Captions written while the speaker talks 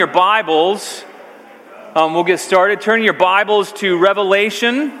Your Bibles, we'll get started. Turn your Bibles to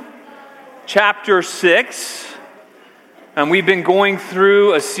Revelation chapter 6. We've been going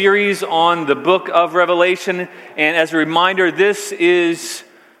through a series on the book of Revelation, and as a reminder, this is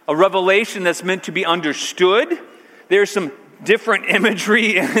a revelation that's meant to be understood. There's some different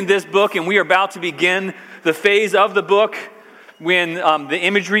imagery in this book, and we are about to begin the phase of the book when the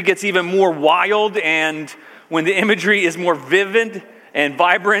imagery gets even more wild and when the imagery is more vivid and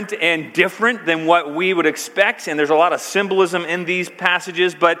vibrant and different than what we would expect. And there's a lot of symbolism in these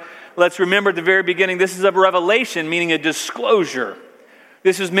passages, but let's remember at the very beginning, this is a revelation, meaning a disclosure.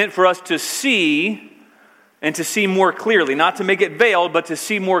 This is meant for us to see and to see more clearly, not to make it veiled, but to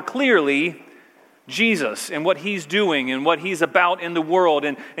see more clearly Jesus and what He's doing and what He's about in the world,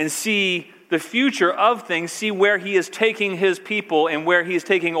 and see the future of things, see where He is taking His people and where He is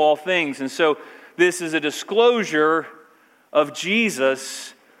taking all things. And so this is a disclosure of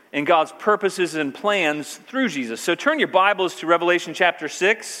Jesus and God's purposes and plans through Jesus. So turn your Bibles to Revelation chapter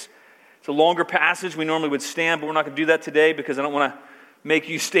 6. It's a longer passage. We normally would stand, but we're not going to do that today because I don't want to make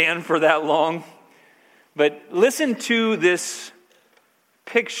you stand for that long. But listen to this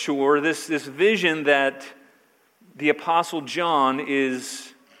picture, this vision that the Apostle John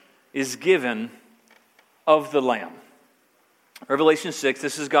is given of the Lamb. Revelation 6,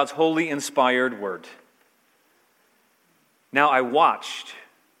 this is God's holy inspired word. Now I watched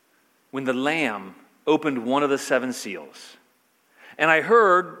when the Lamb opened one of the seven seals. And I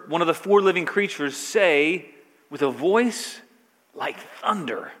heard one of the four living creatures say with a voice like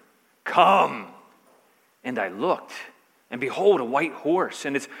thunder, "Come!" And I looked, and behold, a white horse.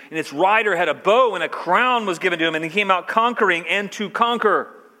 And its rider had a bow, and a crown was given to him, and he came out conquering and to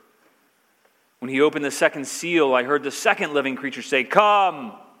conquer. When he opened the second seal, I heard the second living creature say,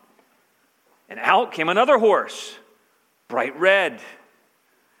 "Come!" And out came another horse, bright red.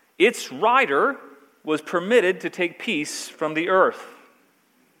 Its rider was permitted to take peace from the earth,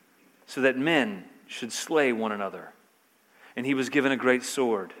 so that men should slay one another. And he was given a great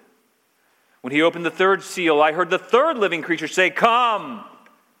sword. When he opened the third seal, I heard the third living creature say, "Come!"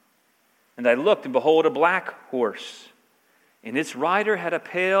 And I looked, and behold, a black horse. And its rider had a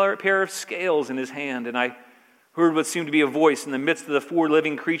pair of scales in his hand. And I heard what seemed to be a voice in the midst of the four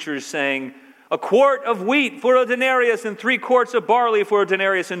living creatures saying, "A quart of wheat for a denarius, and 3 quarts of barley for a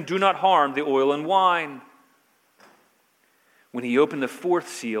denarius, and do not harm the oil and wine." When he opened the fourth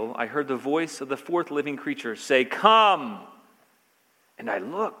seal, I heard the voice of the fourth living creature say, "Come!" And I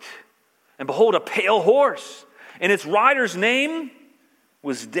looked, and behold, a pale horse, and its rider's name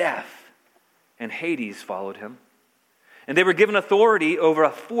was Death, and Hades followed him. And they were given authority over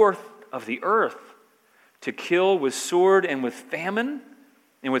a fourth of the earth to kill with sword and with famine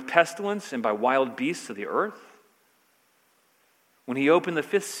and with pestilence and by wild beasts of the earth. When he opened the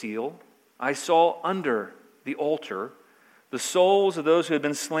fifth seal, I saw under the altar the souls of those who had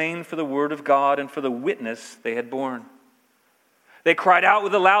been slain for the word of God and for the witness they had borne. They cried out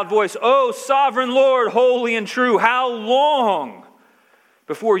with a loud voice, "O sovereign Lord, holy and true, how long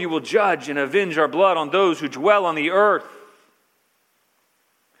before you will judge and avenge our blood on those who dwell on the earth?"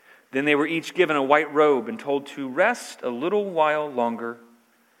 Then they were each given a white robe and told to rest a little while longer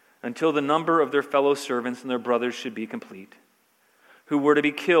until the number of their fellow servants and their brothers should be complete, who were to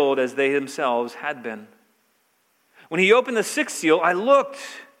be killed as they themselves had been. When he opened the sixth seal, I looked,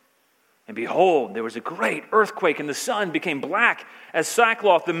 and behold, there was a great earthquake, and the sun became black as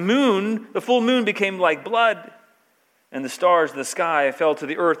sackcloth. The full moon became like blood, and the stars of the sky fell to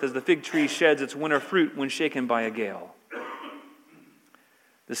the earth as the fig tree sheds its winter fruit when shaken by a gale.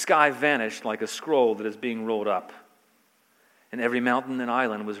 The sky vanished like a scroll that is being rolled up, and every mountain and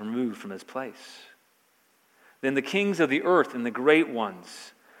island was removed from its place. Then the kings of the earth and the great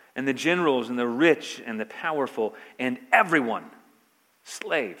ones, and the generals and the rich and the powerful, and everyone,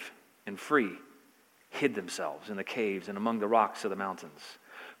 slave and free, hid themselves in the caves and among the rocks of the mountains,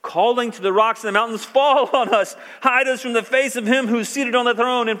 calling to the rocks of the mountains, "Fall on us, hide us from the face of him who is seated on the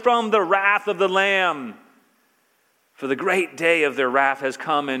throne and from the wrath of the Lamb. For the great day of their wrath has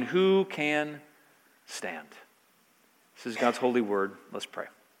come, and who can stand?" This is God's holy word. Let's pray.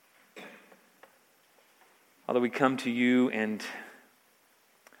 Father, we come to you and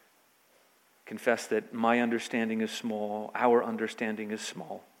confess that my understanding is small, our understanding is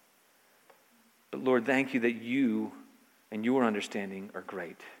small. But Lord, thank you that you and your understanding are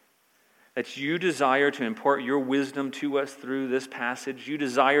great. That you desire to impart your wisdom to us through this passage. You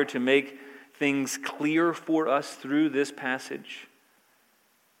desire to make things clear for us through this passage.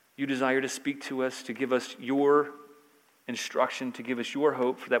 You desire to speak to us, to give us your instruction, to give us your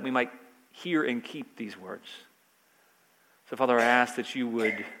hope, for that we might hear and keep these words. So, Father, I ask that you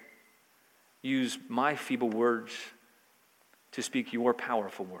would use my feeble words to speak your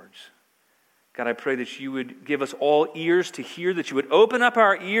powerful words. God, I pray that you would give us all ears to hear, that you would open up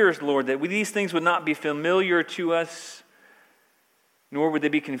our ears, Lord, that these things would not be familiar to us, nor would they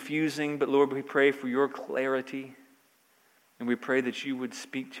be confusing. But, Lord, we pray for your clarity, and we pray that you would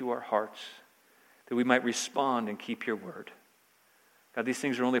speak to our hearts, that we might respond and keep your word. God, these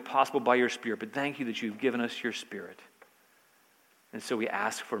things are only possible by your Spirit, but thank you that you've given us your Spirit. And so we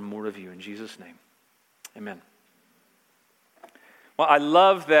ask for more of you in Jesus' name. Amen. Well, I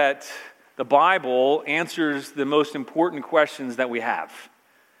love that the Bible answers the most important questions that we have.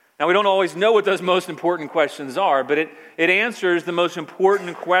 Now, we don't always know what those most important questions are, but it answers the most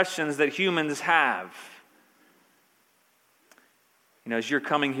important questions that humans have. You know, as you're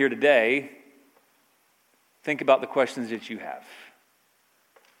coming here today, think about the questions that you have.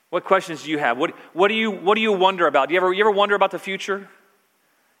 What questions do you have? What do you wonder about? Do you ever wonder about the future?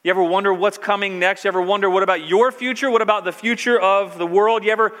 You ever wonder what's coming next? You ever wonder what about your future? What about the future of the world?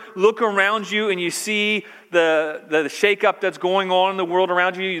 You ever look around you and you see the shakeup that's going on in the world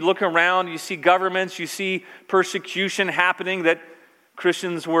around you? You look around, you see governments, you see persecution happening, that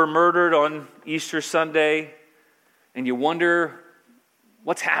Christians were murdered on Easter Sunday, and you wonder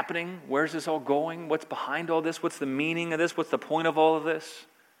what's happening? Where's this all going? What's behind all this? What's the meaning of this? What's the point of all of this?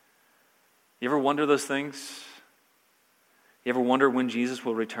 You ever wonder those things? You ever wonder when Jesus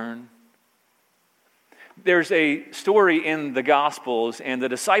will return? There's a story in the Gospels, and the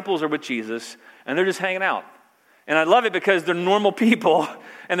disciples are with Jesus, and they're just hanging out. And I love it because they're normal people,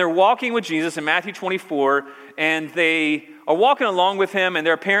 and they're walking with Jesus in Matthew 24, and they are walking along with him, and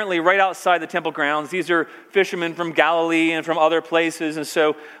they're apparently right outside the temple grounds. These are fishermen from Galilee and from other places, and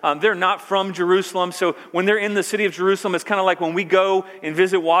so they're not from Jerusalem. So when they're in the city of Jerusalem, it's kind of like when we go and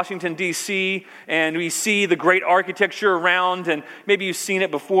visit Washington, D.C., and we see the great architecture around, and maybe you've seen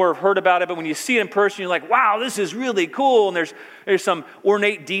it before or heard about it, but when you see it in person, you're like, wow, this is really cool, and there's some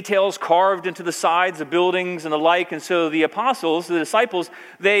ornate details carved into the sides of buildings and the like. And so the apostles, the disciples,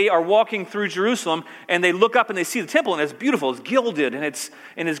 they are walking through Jerusalem, and they look up and they see the temple, and it's beautiful. It's gilded, and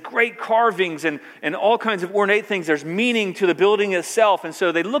it's great carvings and all kinds of ornate things. There's meaning to the building itself. And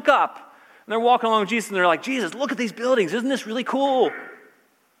so they look up, and they're walking along with Jesus, and they're like, Jesus, look at these buildings. Isn't this really cool?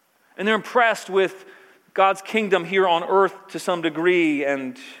 And they're impressed with God's kingdom here on earth to some degree.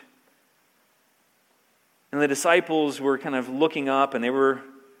 And the disciples were kind of looking up, and they were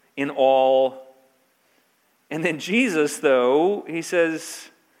in awe. And then Jesus, though, he said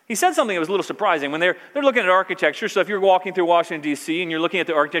something that was a little surprising. When they're looking at architecture, so if you're walking through Washington, D.C., and you're looking at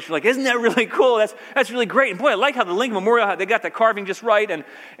the architecture, you're like, isn't that really cool? That's really great. And boy, I like how the Lincoln Memorial, they got the carving just right. And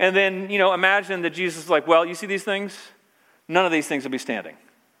then, you know, imagine that Jesus is like, well, you see these things? None of these things will be standing.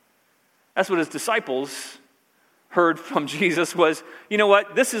 That's what his disciples heard from Jesus was, you know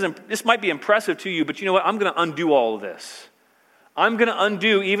what, this might be impressive to you, but you know what, I'm going to undo all of this. I'm going to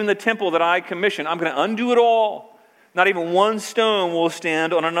undo even the temple that I commissioned. I'm going to undo it all. Not even one stone will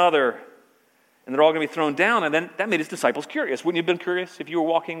stand on another. And they're all going to be thrown down. And then that made his disciples curious. Wouldn't you have been curious if you were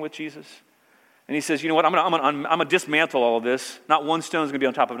walking with Jesus? And he says, you know what, I'm going to dismantle all of this. Not one stone is going to be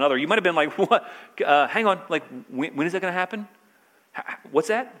on top of another. You might have been like, what? Hang on, like, when is that going to happen? What's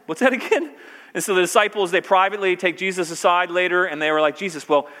that? What's that again? And so the disciples, they privately take Jesus aside later, and they were like, Jesus,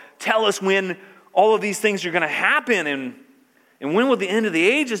 well, tell us when all of these things are going to happen, and when will the end of the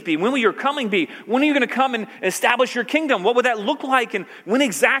ages be? When will your coming be? When are you going to come and establish your kingdom? What would that look like? And when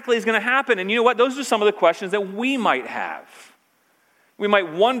exactly is going to happen? And you know what? Those are some of the questions that we might have. We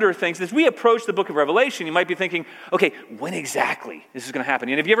might wonder things. As we approach the book of Revelation, you might be thinking, okay, when exactly this is going to happen?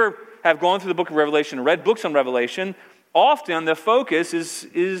 And if you ever have gone through the book of Revelation and read books on Revelation, often the focus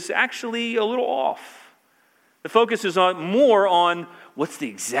is actually a little off. The focus is more on what's the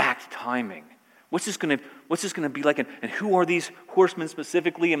exact timing. What's this going to be like? And who are these horsemen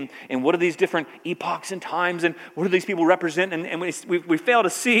specifically? And what are these different epochs and times? And what do these people represent? And we fail to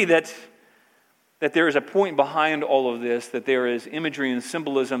see that there is a point behind all of this, that there is imagery and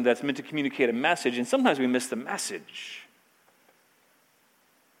symbolism that's meant to communicate a message. And sometimes we miss the message.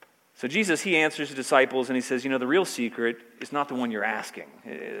 So Jesus, he answers the disciples and he says, you know, the real secret is not the one you're asking.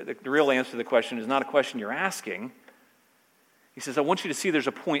 The real answer to the question is not a question you're asking. He says, I want you to see there's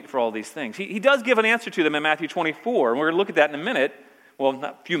a point for all these things. He does give an answer to them in Matthew 24, and we're going to look at that in a minute. Well,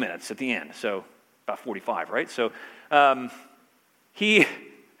 not a few minutes at the end, so about 45, right? So he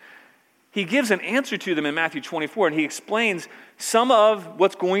gives an answer to them in Matthew 24, and he explains some of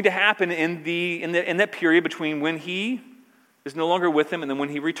what's going to happen in that period between when he is no longer with them and then when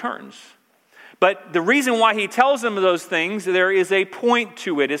he returns. But the reason why he tells them those things, there is a point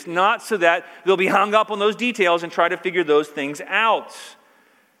to it. It's not so that they'll be hung up on those details and try to figure those things out.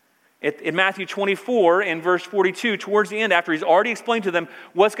 In Matthew 24, in verse 42, towards the end, after he's already explained to them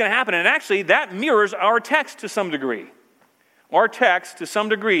what's going to happen, and actually that mirrors our text to some degree. Our text, to some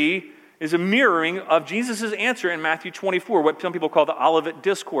degree, is a mirroring of Jesus' answer in Matthew 24, what some people call the Olivet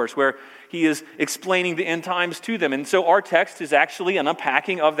Discourse, where he is explaining the end times to them. And so our text is actually an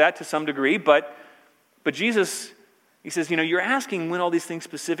unpacking of that to some degree, but Jesus, he says, you're asking when all these things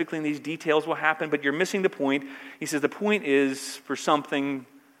specifically and these details will happen, but you're missing the point. He says the point is for something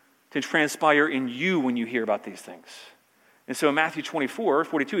to transpire in you when you hear about these things. And so in Matthew 24,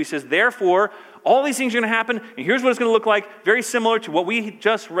 42, he says, therefore, all these things are going to happen, and here's what it's going to look like, very similar to what we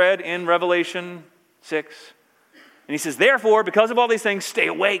just read in Revelation 6. And he says, therefore, because of all these things, stay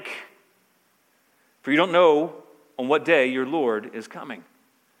awake, for you don't know on what day your Lord is coming.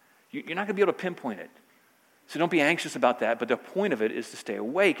 You're not going to be able to pinpoint it. So don't be anxious about that, but the point of it is to stay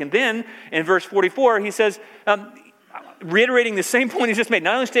awake. And then in verse 44, he says, reiterating the same point he just made,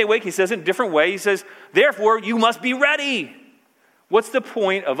 not only stay awake, he says it in a different way. He says, therefore, you must be ready. What's the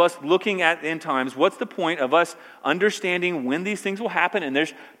point of us looking at end times? What's the point of us understanding when these things will happen? And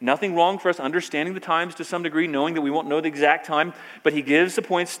there's nothing wrong for us understanding the times to some degree, knowing that we won't know the exact time. But he gives the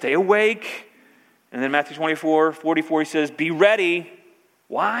point, stay awake. And then Matthew 24, 44, he says, be ready.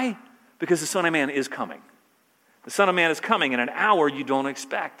 Why? Because the Son of Man is coming. The Son of Man is coming in an hour you don't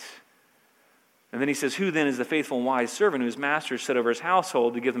expect. And then he says, who then is the faithful and wise servant whose master set over his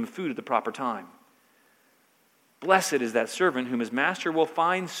household to give them food at the proper time? Blessed is that servant whom his master will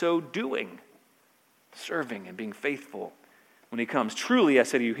find so doing, serving and being faithful when he comes. Truly, I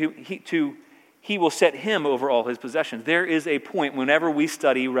say to you, he will set him over all his possessions. There is a point whenever we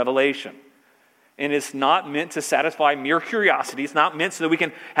study Revelation. And it's not meant to satisfy mere curiosity. It's not meant so that we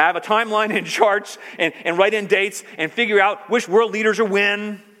can have a timeline and charts and write in dates and figure out which world leaders are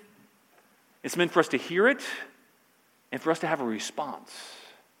when. It's meant for us to hear it and for us to have a response.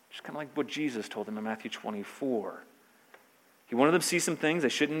 Just kind of like what Jesus told them in Matthew 24. He wanted them to see some things. They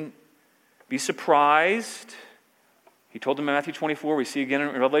shouldn't be surprised. He told them in Matthew 24, we see again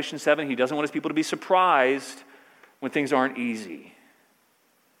in Revelation 7, he doesn't want his people to be surprised when things aren't easy.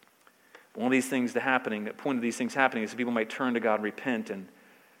 One of these things happening, the point of these things happening is that people might turn to God and repent and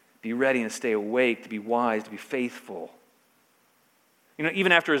be ready and stay awake, to be wise, to be faithful.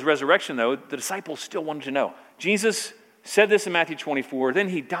 Even after his resurrection, though, the disciples still wanted to know. Jesus said this in Matthew 24, then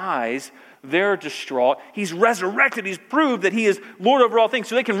he dies, they're distraught. He's resurrected, he's proved that he is Lord over all things,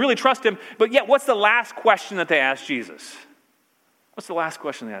 so they can really trust him. But yet, what's the last question that they asked Jesus? What's the last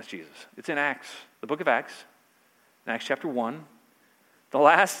question they asked Jesus? It's in Acts, the book of Acts, in Acts chapter 1. The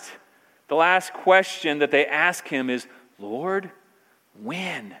last question that they ask him is, Lord,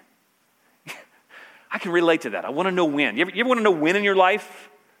 when? I can relate to that. I want to know when. You ever want to know when in your life?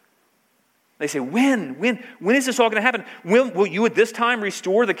 They say, when? When is this all going to happen? Will you at this time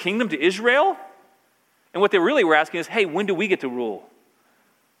restore the kingdom to Israel? And what they really were asking is, hey, when do we get to rule?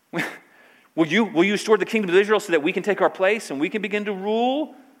 Will you restore the kingdom to Israel so that we can take our place and we can begin to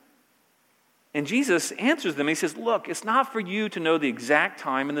rule? And Jesus answers them. He says, look, it's not for you to know the exact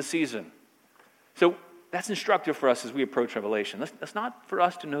time and the season. So that's instructive for us as we approach Revelation. That's not for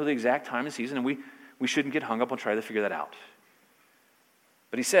us to know the exact time and season, and we shouldn't get hung up on trying to figure that out.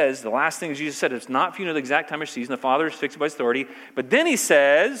 But he says, the last thing Jesus said, it's not for you to know the exact time or season. The Father is fixed by his authority. But then he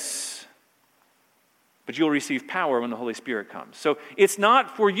says, but you'll receive power when the Holy Spirit comes. So it's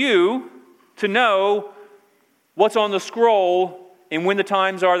not for you to know what's on the scroll and when the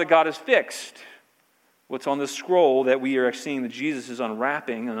times are that God has fixed. What's on the scroll that we are seeing that Jesus is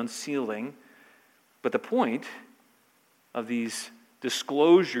unwrapping and unsealing. But the point of these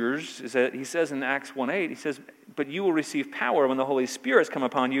disclosures is that he says in Acts 1:8, he says, but you will receive power when the Holy Spirit has come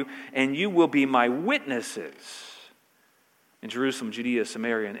upon you, and you will be my witnesses in Jerusalem, Judea,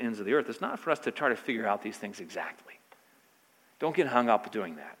 Samaria, and ends of the earth. It's not for us to try to figure out these things exactly. Don't get hung up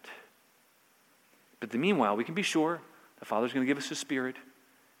doing that. But meanwhile, we can be sure the Father's going to give us His Spirit.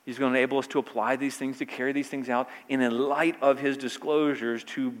 He's going to enable us to apply these things, to carry these things out, and in light of His disclosures,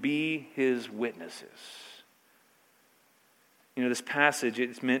 to be His witnesses. This passage,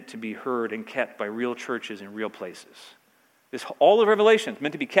 it's meant to be heard and kept by real churches in real places. All of Revelation is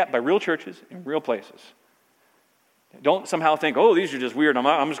meant to be kept by real churches in real places. Don't somehow think, oh, these are just weird.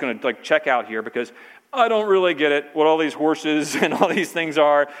 I'm just going to check out here because I don't really get it, what all these horses and all these things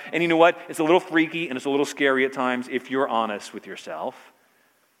are. And you know what? It's a little freaky and it's a little scary at times if you're honest with yourself.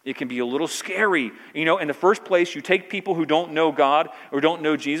 It can be a little scary. In the first place, you take people who don't know God or don't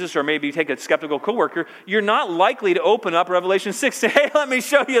know Jesus, or maybe you take a skeptical coworker, you're not likely to open up Revelation 6 and say, hey, let me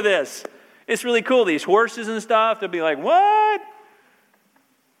show you this. It's really cool. These horses and stuff, they'll be like, what?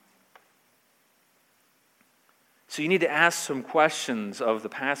 So you need to ask some questions of the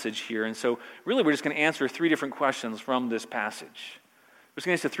passage here. And so really we're just going to answer 3 different questions from this passage. We're just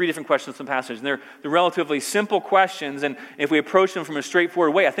going to answer 3 different questions from the passage. And they're relatively simple questions. And if we approach them from a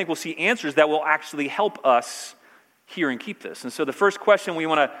straightforward way, I think we'll see answers that will actually help us hear and keep this. And so the first question we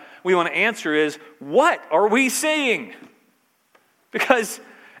want to answer is, what are we seeing? Because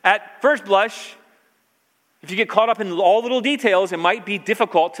at first blush, if you get caught up in all little details, it might be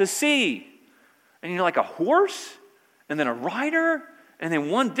difficult to see. And you're like, a horse? And then a rider? And then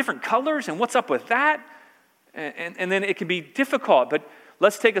one different colors? And what's up with that? And then it can be difficult. But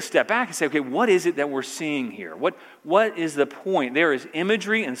let's take a step back and say, okay, what is it that we're seeing here? What is the point? There is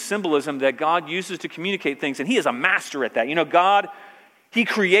imagery and symbolism that God uses to communicate things, and He is a master at that. You know, God, He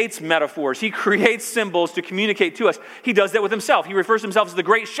creates metaphors. He creates symbols to communicate to us. He does that with Himself. He refers to Himself as the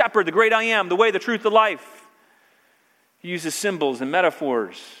great shepherd, the great I am, the way, the truth, the life. He uses symbols and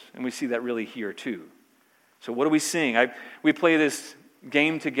metaphors, and we see that really here too. So what are we seeing? We play this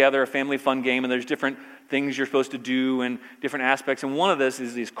game together, a family fun game, and there's different things you're supposed to do and different aspects. And one of this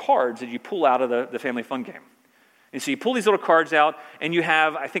is these cards that you pull out of the family fun game. And so you pull these little cards out, and you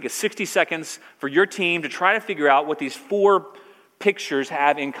have, I think, 60 seconds for your team to try to figure out what these 4 pictures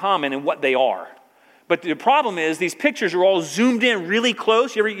have in common and what they are. But the problem is these pictures are all zoomed in really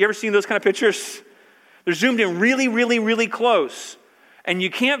close. You ever seen those kind of pictures? They're zoomed in really, really, really close. And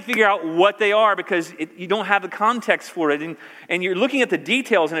you can't figure out what they are because you don't have the context for it. And you're looking at the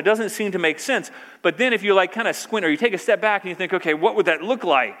details and it doesn't seem to make sense. But then if you like kind of squint or you take a step back and you think, okay, what would that look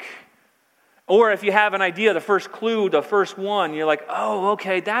like? Or if you have an idea, the first clue, the first one, you're like, oh,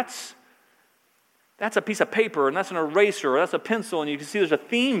 okay, that's a piece of paper and that's an eraser or that's a pencil. And you can see there's a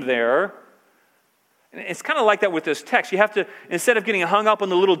theme there. And it's kind of like that with this text. You have to, instead of getting hung up on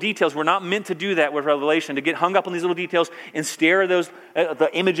the little details, we're not meant to do that with Revelation, to get hung up on these little details and stare at those, the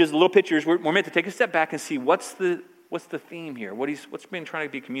images, the little pictures. We're meant to take a step back and see what's the theme here? What's been trying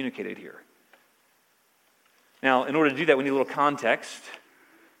to be communicated here? Now, in order to do that, we need a little context.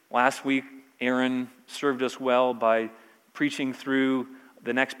 Last week, Aaron served us well by preaching through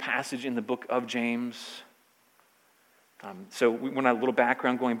the next passage in the book of James. So we went a little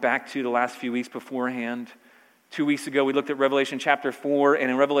background going back to the last few weeks beforehand. 2 weeks ago, we looked at Revelation chapter 4, and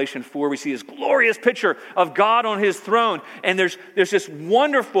in Revelation 4, we see this glorious picture of God on His throne. And there's this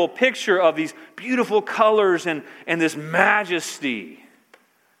wonderful picture of these beautiful colors and this majesty.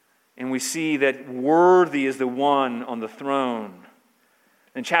 And we see that worthy is the one on the throne.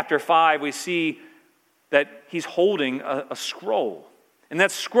 In chapter 5, we see that He's holding a scroll. And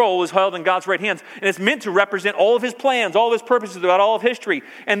that scroll is held in God's right hands. And it's meant to represent all of His plans, all of His purposes throughout all of history.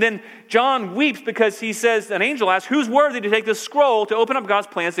 And then John weeps because he says, an angel asks, who's worthy to take this scroll to open up God's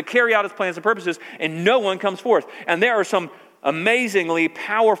plans, to carry out His plans and purposes? And no one comes forth. And there are some amazingly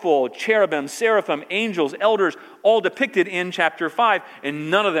powerful cherubim, seraphim, angels, elders, all depicted in chapter 5. And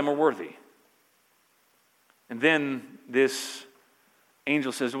none of them are worthy. And then this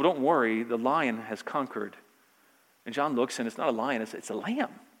angel says, well, don't worry, the lion has conquered. And John looks, and it's not a lion, it's a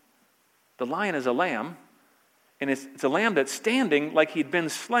lamb. The lion is a lamb, and it's a lamb that's standing like he'd been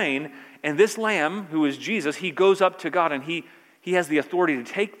slain. And this lamb, who is Jesus, he goes up to God, and he has the authority to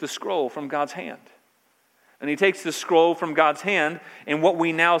take the scroll from God's hand. And he takes the scroll from God's hand, and what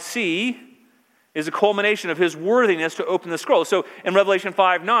we now see is a culmination of His worthiness to open the scroll. So in Revelation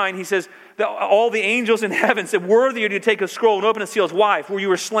 5:9, he says that all the angels in heaven said, worthy are you to take a scroll and open its seals. Why? For you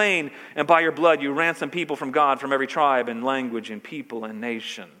were slain, and by your blood you ransomed people from God, from every tribe and language and people and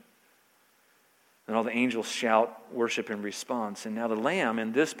nation. And all the angels shout worship in response. And now the Lamb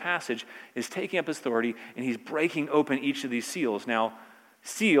in this passage is taking up His authority, and He's breaking open each of these seals. Now,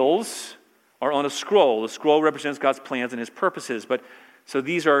 seals are on a scroll. The scroll represents God's plans and His purposes. But so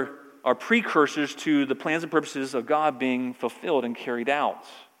these are precursors to the plans and purposes of God being fulfilled and carried out.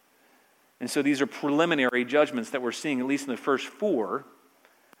 And so these are preliminary judgments that we're seeing, at least in the first 4.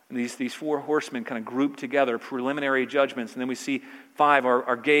 And these 4 horsemen kind of grouped together, preliminary judgments. And then we see 5,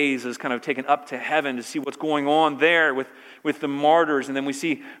 our gaze is kind of taken up to heaven to see what's going on there with the martyrs. And then we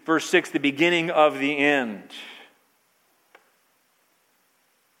see verse 6, the beginning of the end.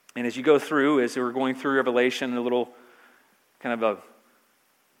 And as you go through, as we're going through Revelation, a little kind of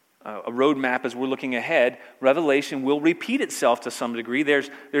a roadmap as we're looking ahead, Revelation will repeat itself to some degree. There's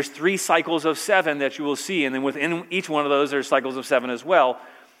 3 cycles of 7 that you will see, and then within each one of those, there's cycles of 7 as well.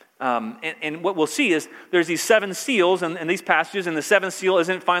 And what we'll see is there's these 7 seals in these passages, and the 7th seal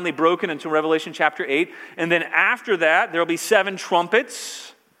isn't finally broken until Revelation chapter 8. And then after that, there'll be 7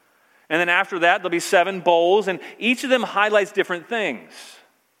 trumpets. And then after that, there'll be 7 bowls, and each of them highlights different things.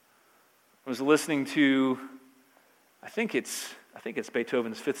 I was listening to, I think it's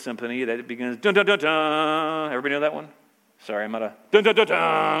Beethoven's Fifth Symphony that it begins, dun dun dun dun. Everybody know that one? Sorry, I'm out of, dun dun dun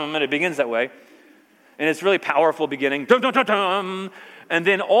dun, and it begins that way. And it's really powerful beginning, dun dun dun dun. And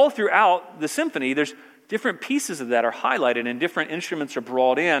then all throughout the symphony, there's different pieces of that are highlighted and different instruments are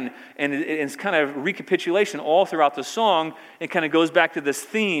brought in, and it's kind of recapitulation all throughout the song. It kind of goes back to this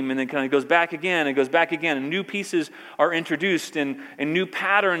theme, and then kind of goes back again and goes back again, and new pieces are introduced, and new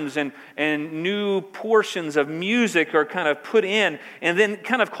patterns and new portions of music are kind of put in, and then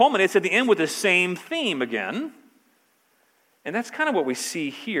kind of culminates at the end with the same theme again. And that's kind of what we see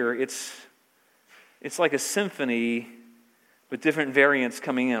here. It's like a symphony with different variants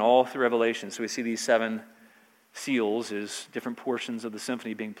coming in all through Revelation. So we see these 7 seals as different portions of the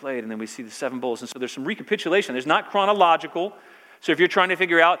symphony being played, and then we see the 7 bowls. And so there's some recapitulation. There's not chronological. So if you're trying to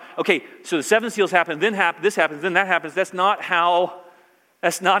figure out, okay, so the 7 seals happen, then this happens, then that happens, that's not how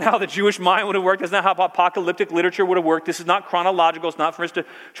the Jewish mind would have worked. That's not how apocalyptic literature would have worked. This is not chronological. It's not for us to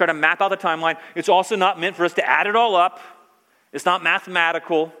try to map out the timeline. It's also not meant for us to add it all up. It's not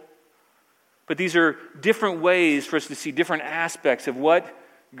mathematical. But these are different ways for us to see different aspects of what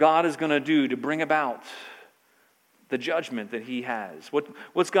God is going to do to bring about the judgment that he has.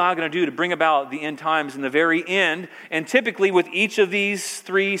 What's God going to do to bring about the end times in the very end? And typically with each of these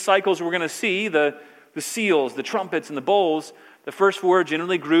 3 cycles we're going to see, the seals, the trumpets, and the bowls, the first 4 are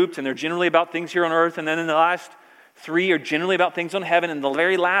generally grouped, and they're generally about things here on earth, and then in the last 3 are generally about things on heaven, and the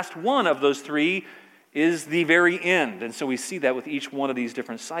very last one of those 3 is the very end. And so we see that with each one of these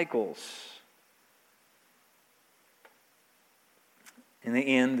different cycles. In the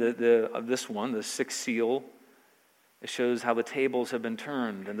end of this one, the 6th seal, it shows how the tables have been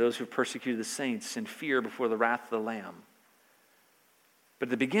turned and those who have persecuted the saints in fear before the wrath of the Lamb. But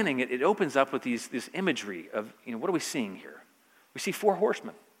at the beginning, it opens up with this imagery of, what are we seeing here? We see 4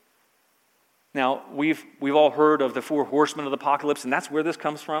 horsemen. Now, we've all heard of the 4 horsemen of the apocalypse, and that's where this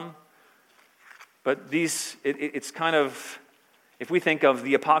comes from. But it's kind of, if we think of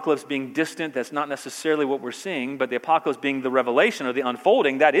the apocalypse being distant, that's not necessarily what we're seeing, but the apocalypse being the revelation or the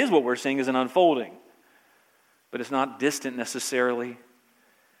unfolding, that is what we're seeing as an unfolding. But it's not distant necessarily.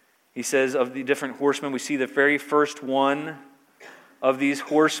 He says of the different horsemen, we see the very first one of these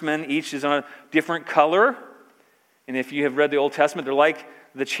horsemen, each is on a different color. And if you have read the Old Testament, they're like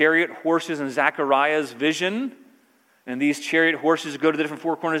the chariot horses in Zechariah's vision. And these chariot horses go to the different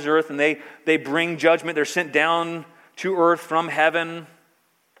 4 corners of the earth, and they bring judgment. They're sent down to earth from heaven.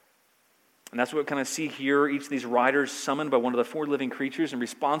 And that's what we kind of see here. Each of these riders summoned by one of the 4 living creatures in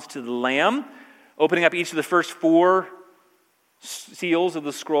response to the Lamb, opening up each of the first 4 seals of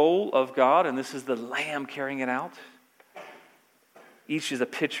the scroll of God. And this is the Lamb carrying it out. Each is a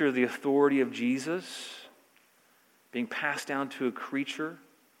picture of the authority of Jesus being passed down to a creature,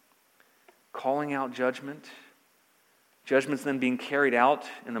 calling out judgment. Judgment's then being carried out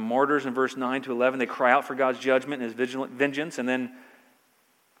in the martyrs in verse 9 to 11. They cry out for God's judgment and his vigilant vengeance, and then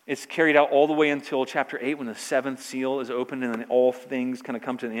it's carried out all the way until chapter 8 when the 7th seal is opened and then all things kind of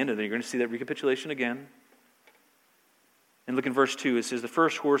come to the end. And then you're going to see that recapitulation again. And look in verse 2. It says the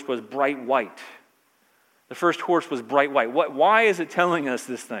first horse was bright white. The first horse was bright white. Why is it telling us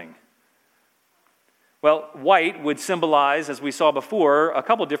this thing? Well, white would symbolize, as we saw before, a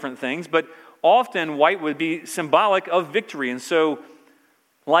couple different things, but often white would be symbolic of victory. And so,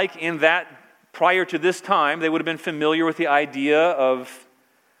 like in that, prior to this time, they would have been familiar with the idea of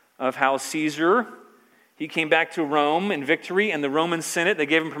how Caesar, he came back to Rome in victory, and the Roman Senate, they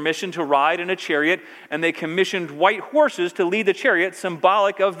gave him permission to ride in a chariot, and they commissioned white horses to lead the chariot,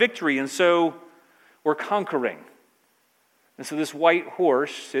 symbolic of victory. And so, we're conquering. And so this white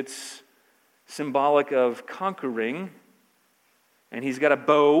horse, it's symbolic of conquering, and he's got a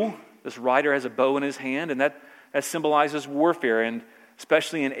bow. This rider has a bow in his hand, and that symbolizes warfare, and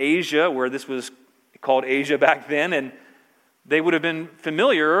especially in Asia, where this was called Asia back then, and they would have been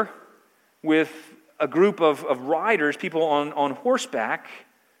familiar with a group of riders, people on horseback,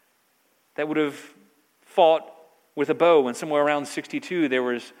 that would have fought with a bow. And somewhere around 62, there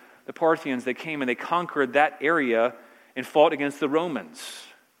was the Parthians. They came and they conquered that area and fought against the Romans.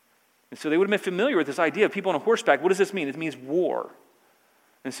 And so they would have been familiar with this idea of people on a horseback. What does this mean? It means war.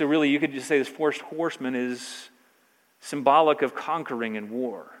 And so really you could just say this first horseman is symbolic of conquering and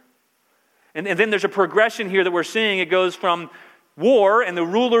war. And then there's a progression here that we're seeing. It goes from war and the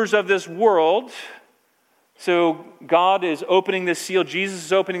rulers of this world. So God is opening this seal. Jesus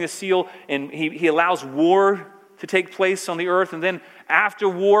is opening the seal, and he allows war to take place on the earth. And then after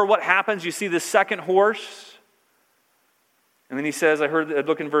war, what happens? You see the second horse. And then he says,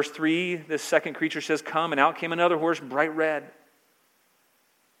 look in verse 3, this second creature says, come, and out came another horse, bright red.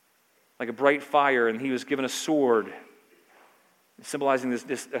 like a bright fire, and he was given a sword, symbolizing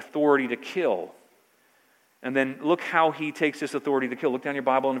this authority to kill. And then look how he takes this authority to kill. Look down your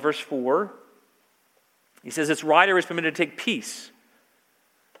Bible in verse 4. He says, its rider is permitted to take peace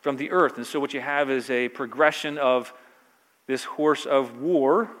from the earth. And so what you have is a progression of this horse of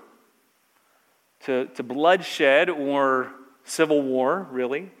war to bloodshed or civil war,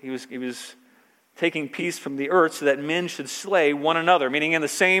 really. He was taking peace from the earth so that men should slay one another, meaning in the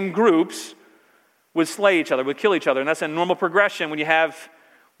same groups would slay each other, would kill each other. And that's a normal progression. When you have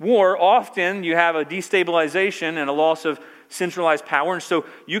war, often you have a destabilization and a loss of centralized power, and so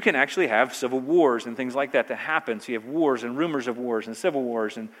you can actually have civil wars and things like that happen. So you have wars and rumors of wars and civil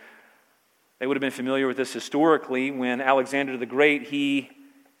wars, and they would have been familiar with this historically when Alexander the Great, he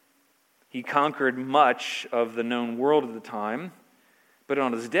conquered much of the known world at the time, but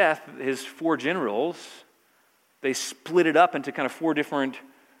on his death, his 4 generals, they split it up into kind of 4 different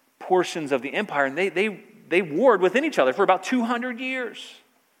portions of the empire, and they warred within each other for about 200 years.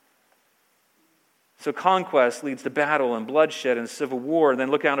 So conquest leads to battle and bloodshed and civil war. And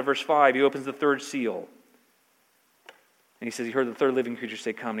then look down at verse 5. He opens the 3rd seal. And he says, he heard the 3rd living creature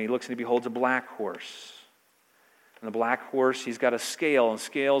say, come. And he looks and he beholds a black horse. And the black horse, he's got a scale. And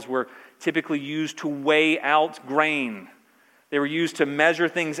scales were typically used to weigh out grain. They were used to measure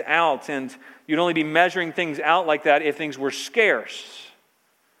things out. And you'd only be measuring things out like that if things were scarce.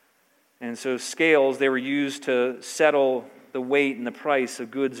 And so scales, they were used to settle the weight and the price of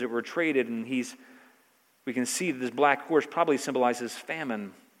goods that were traded. And we can see that this black horse probably symbolizes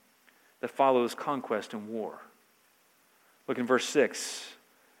famine that follows conquest and war. Look in verse 6.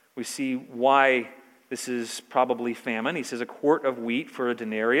 We see why this is probably famine. He says a quart of wheat for a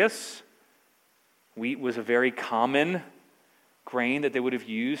denarius. Wheat was a very common grain that they would have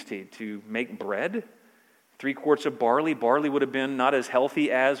used to make bread. 3 quarts of barley. Barley would have been not as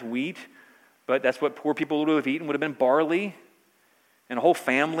healthy as wheat, but that's what poor people would have eaten, would have been barley. And a whole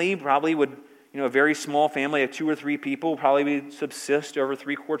family probably would, a very small family of 2 or 3 people probably would subsist over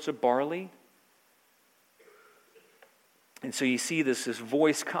 3 quarts of barley. And so you see this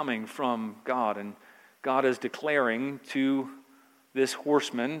voice coming from God, and God is declaring to this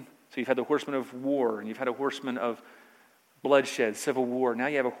horseman. So you've had the horseman of war, and you've had a horseman of bloodshed, civil war. Now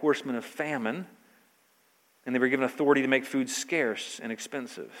you have a horseman of famine, and they were given authority to make food scarce and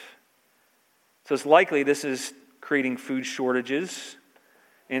expensive. So it's likely this is creating food shortages.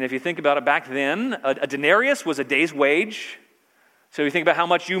 And if you think about it, back then, a denarius was a day's wage. So you think about how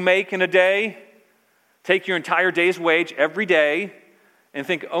much you make in a day. Take your entire day's wage every day and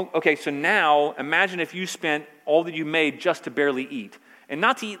think, oh, okay, so now imagine if you spent all that you made just to barely eat. And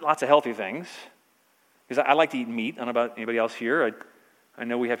not to eat lots of healthy things, because I like to eat meat. I don't know about anybody else here. I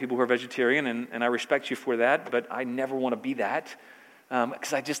know we have people who are vegetarian, and I respect you for that, but I never want to be that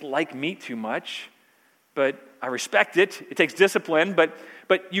because I just like meat too much. But I respect it. It takes discipline, but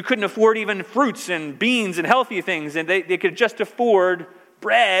you couldn't afford even fruits and beans and healthy things, and they could just afford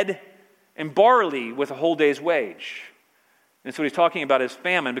bread and barley with a whole day's wage. And so what he's talking about is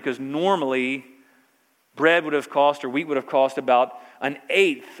famine, because normally bread would have cost, or wheat would have cost, about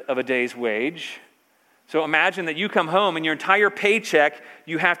 1/8 of a day's wage. So imagine that you come home and your entire paycheck,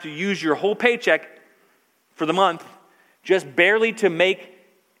 you have to use your whole paycheck for the month just barely to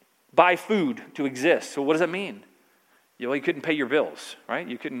buy food to exist. So what does that mean? You couldn't pay your bills, right?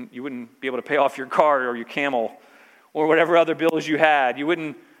 You wouldn't be able to pay off your car or your camel or whatever other bills you had. You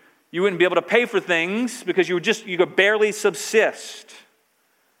wouldn't be able to pay for things because you could barely subsist.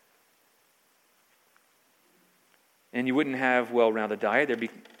 And you wouldn't have well-rounded diet. There'd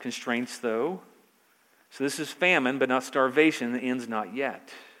be constraints, though. So this is famine, but not starvation. The end's not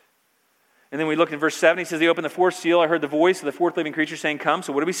yet. And then we look in verse 7. He says, they opened the 4th seal. I heard the voice of the 4th living creature saying, come.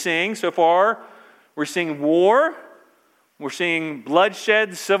 So what are we seeing so far? We're seeing war. We're seeing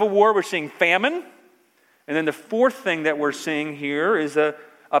bloodshed, civil war. We're seeing famine. And then the 4th thing that we're seeing here is a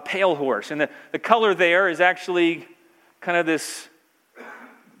pale horse. And the color there is actually kind of this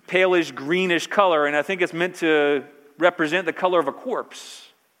palish, greenish color. And I think it's meant to represent the color of a corpse.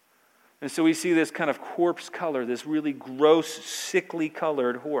 And so we see this kind of corpse color, this really gross, sickly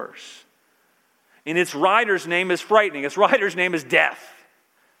colored horse. And its rider's name is frightening. Its rider's name is Death.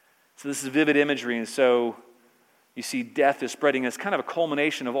 So this is vivid imagery. And so you see Death is spreading as kind of a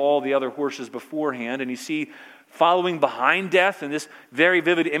culmination of all the other horses beforehand. And you see following behind Death in this very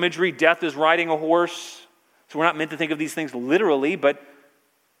vivid imagery, Death is riding a horse. So we're not meant to think of these things literally, but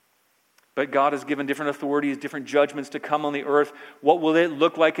God has given different authorities, different judgments to come on the earth. What will it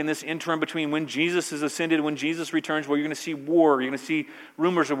look like in this interim between when Jesus is ascended and when Jesus returns? Well, you're going to see war. You're going to see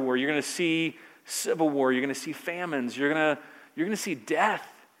rumors of war. You're going to see civil war. You're going to see famines. You're going to see death.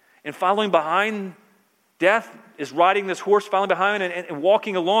 And following behind death is riding this horse, following behind and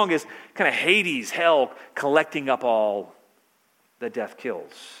walking along is kind of Hades, hell, collecting up all that death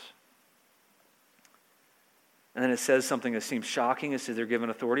kills. And then it says something that seems shocking. It says they're given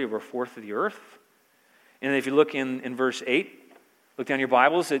authority over a fourth of the earth. And if you look in verse 8, look down your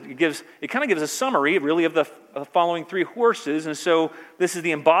Bibles, it kind of gives a summary, really, of the following three horses. And so this is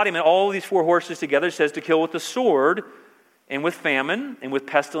the embodiment. All of these four horses together says to kill with the sword, and with famine, and with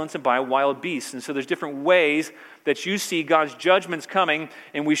pestilence, and by wild beasts. And so there's different ways that you see God's judgments coming,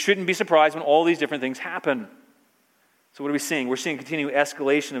 and we shouldn't be surprised when all these different things happen. So what are we seeing? We're seeing continued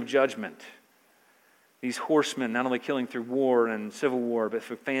escalation of judgment. These horsemen not only killing through war and civil war, but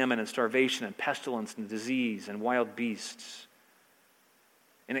through famine and starvation and pestilence and disease and wild beasts.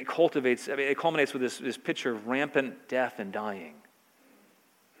 And it culminates with this picture of rampant death and dying.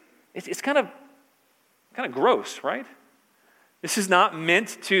 It's kind of gross, right? This is not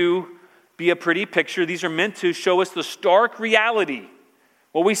meant to be a pretty picture. These are meant to show us the stark reality.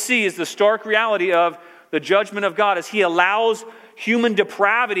 What we see is the stark reality of the judgment of God as He allows human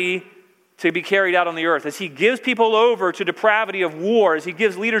depravity to be carried out on the earth. As He gives people over to depravity of war, as He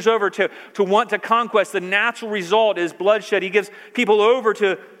gives leaders over to want to conquest, the natural result is bloodshed. He gives people over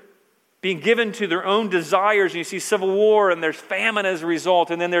to being given to their own desires. And you see civil war, and there's famine as a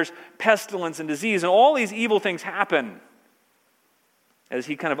result, and then there's pestilence and disease, and all these evil things happen as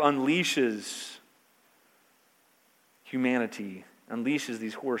He kind of unleashes humanity, unleashes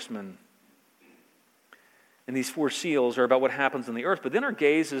these horsemen. And these four seals are about what happens on the earth. But then our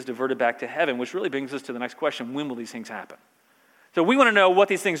gaze is diverted back to heaven, which really brings us to the next question: when will these things happen? So we want to know what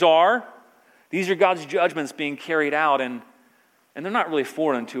these things are. These are God's judgments being carried out, and they're not really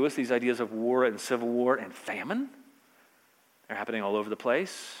foreign to us, these ideas of war and civil war and famine. They're happening all over the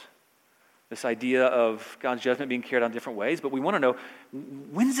place. This idea of God's judgment being carried out in different ways. But we want to know,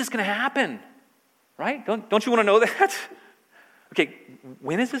 when is this going to happen? Right? Don't you want to know that? Okay,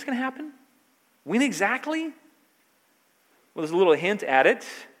 when is this going to happen? When exactly? Well, there's a little hint at it.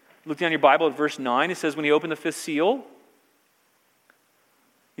 Look down your Bible at verse 9. It says, when He opened the fifth seal,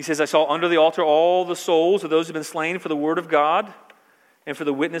 He says, I saw under the altar all the souls of those who have been slain for the word of God and for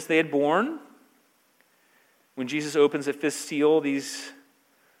the witness they had borne. When Jesus opens the fifth seal,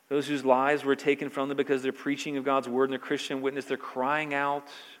 those whose lives were taken from them because they're preaching of God's word and their Christian witness, they're crying out.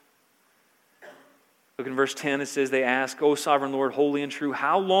 Look in verse 10, it says, they ask, O sovereign Lord, holy and true,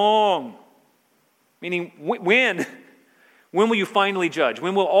 how long? Meaning, when? When will you finally judge?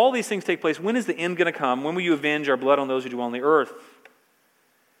 When will all these things take place? When is the end going to come? When will you avenge our blood on those who dwell on the earth?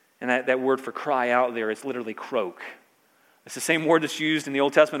 And that word for cry out there, it's literally croak. It's the same word that's used in the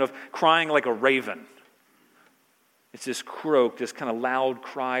Old Testament of crying like a raven. It's this croak, this kind of loud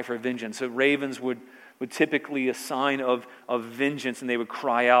cry for vengeance. So ravens would typically a sign of vengeance, and they would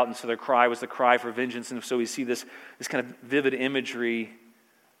cry out, and so their cry was the cry for vengeance. And so we see this kind of vivid imagery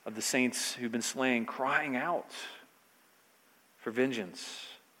of the saints who've been slain crying out for vengeance.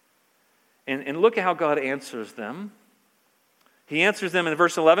 And look at how God answers them. He answers them in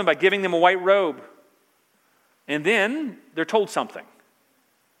verse 11 by giving them a white robe. And then they're told something.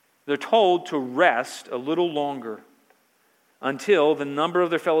 They're told to rest a little longer until the number of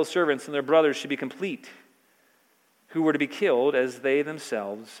their fellow servants and their brothers should be complete, who were to be killed as they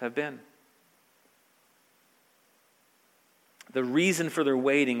themselves have been. The reason for their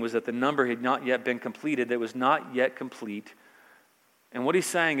waiting was that the number had not yet been completed, that was not yet complete. And what he's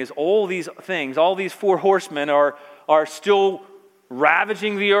saying is all these things, all these four horsemen are still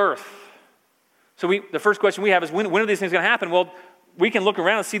ravaging the earth. So the first question we have is, when are these things going to happen? Well, we can look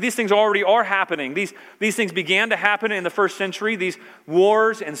around and see these things already are happening. These things began to happen in the first century. These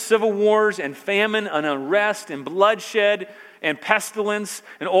wars and civil wars and famine and unrest and bloodshed and pestilence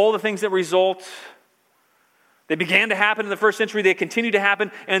and all the things that result. They began to happen in the first century. They continue to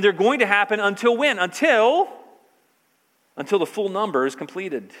happen, and they're going to happen until when? Until the full number is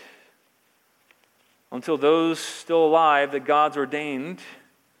completed. Until those still alive that God's ordained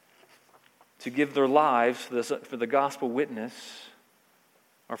to give their lives for the gospel witness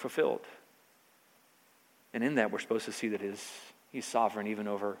are fulfilled. And in that, we're supposed to see that He's sovereign even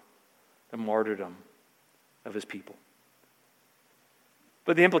over the martyrdom of His people.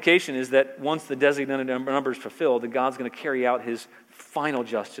 But the implication is that once the designated number is fulfilled, that God's going to carry out His final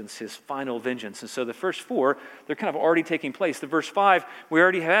justice, His final vengeance. And so the first four, they're kind of already taking place. The verse 5, we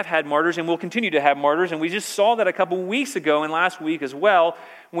already have had martyrs and we'll continue to have martyrs. And we just saw that a couple weeks ago and last week as well,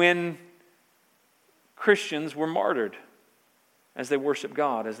 when Christians were martyred as they worshiped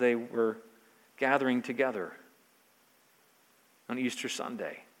God, as they were gathering together on Easter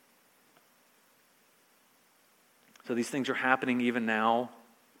Sunday. So these things are happening even now.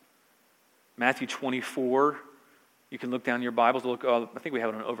 Matthew 24, you can look down in your Bibles. Look, I think we have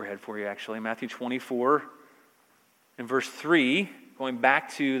it on overhead for you, actually. Matthew 24 and verse 3, going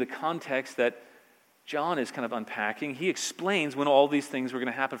back to the context that John is kind of unpacking. He explains when all these things were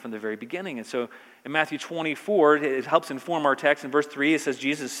going to happen from the very beginning. And so in Matthew 24, it helps inform our text. In verse 3, it says,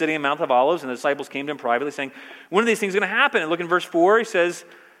 Jesus is sitting in Mount of Olives, and the disciples came to him privately, saying, when are these things going to happen? And look in verse 4, he says,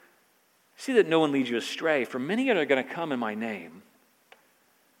 see that no one leads you astray, for many are going to come in my name,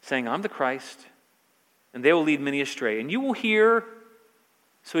 saying, I'm the Christ, and they will lead many astray. And you will hear,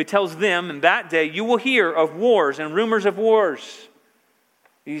 so he tells them, in that day, you will hear of wars and rumors of wars.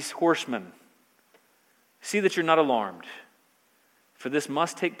 These horsemen, see that you're not alarmed, for this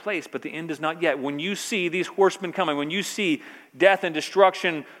must take place, but the end is not yet. When you see these horsemen coming, when you see death and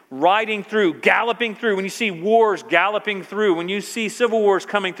destruction riding through, galloping through, when you see wars galloping through, when you see civil wars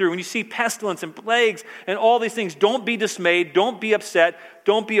coming through, when you see pestilence and plagues and all these things, don't be dismayed, don't be upset,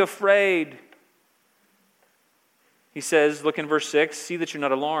 don't be afraid. He says, look in verse 6, see that you're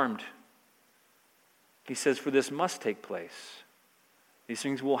not alarmed. He says, for this must take place. These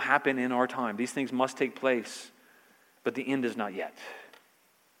things will happen in our time. These things must take place, but the end is not yet.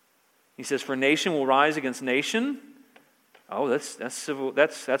 He says, for nation will rise against nation. Oh, that's civil.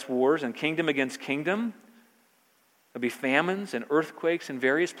 That's wars, and kingdom against kingdom. There'll be famines and earthquakes in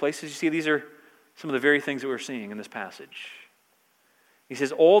various places. You see, these are some of the very things that we're seeing in this passage. He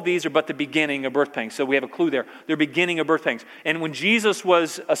says, all these are but the beginning of birth pangs. So we have a clue there. They're beginning of birth pangs. And when Jesus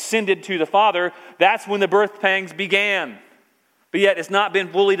was ascended to the Father, that's when the birth pangs began. But yet it's not been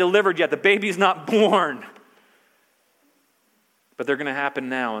fully delivered yet. The baby's not born. But they're going to happen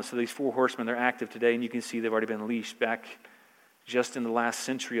now. And so these four horsemen, they're active today. And you can see they've already been unleashed back just in the last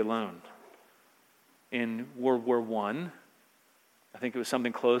century alone. In World War I think it was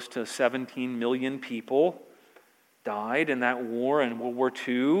something close to 17 million people died in that war. In World War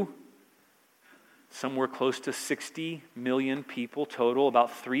II, somewhere close to 60 million people total. About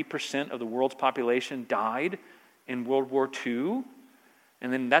 3% of the world's population died in World War II.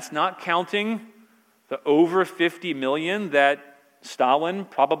 And then that's not counting the over 50 million that Stalin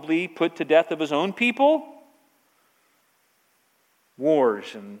probably put to death of his own people.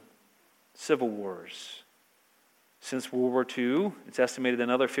 Wars and civil wars. Since World War II, it's estimated that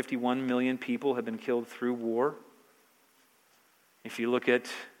another 51 million people have been killed through war. If you look at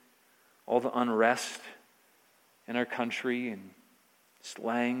all the unrest in our country and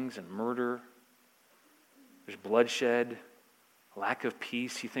slangs and murder, there's bloodshed, lack of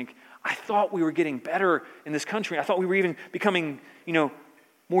peace. You think, I thought we were getting better in this country. I thought we were even becoming,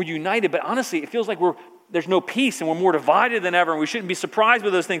 more united. But honestly, it feels like there's no peace and we're more divided than ever. And we shouldn't be surprised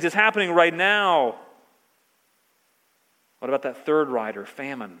with those things. It's happening right now. What about that third rider,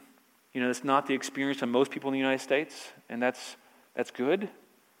 famine? That's not the experience of most people in the United States, and that's good.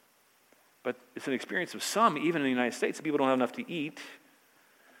 But it's an experience of some, even in the United States, people don't have enough to eat.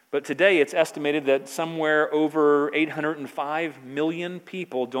 But today it's estimated that somewhere over 805 million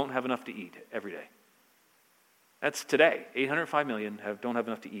people don't have enough to eat every day. That's today. 805 million don't have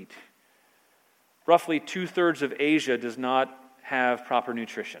enough to eat. Roughly 2/3 of Asia does not have proper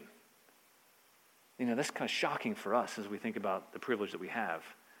nutrition. That's kind of shocking for us as we think about the privilege that we have.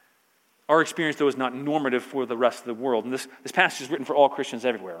 Our experience, though, is not normative for the rest of the world. And this passage is written for all Christians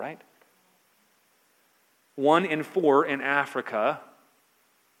everywhere, right? 1 in 4 in Africa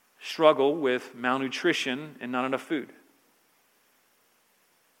struggle with malnutrition and not enough food.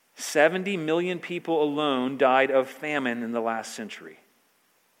 70 million people alone died of famine in the last century.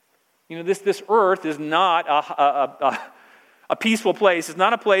 This earth is not a peaceful place. It's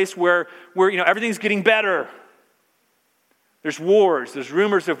not a place where everything's getting better. There's wars. There's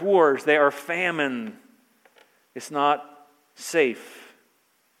rumors of wars. They are famine. It's not safe.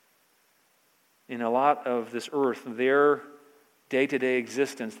 In a lot of this earth, their day-to-day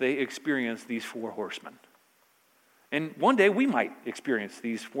existence, they experience these four horsemen. And one day we might experience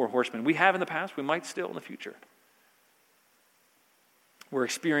these four horsemen. We have in the past. We might still in the future. We're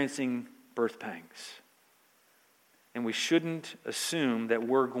experiencing birth pangs. And we shouldn't assume that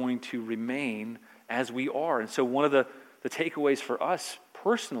we're going to remain as we are. And so one of the takeaways for us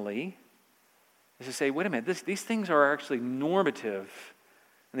personally is to say, wait a minute, these things are actually normative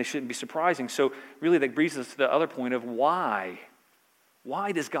and they shouldn't be surprising. So really that brings us to the other point of why.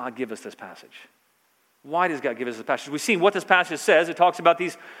 Why does God give us this passage? Why does God give us this passage? We've seen what this passage says. It talks about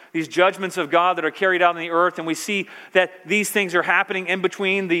these judgments of God that are carried out on the earth, and we see that these things are happening in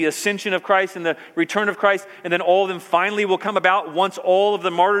between the ascension of Christ and the return of Christ, and then all of them finally will come about. Once all of the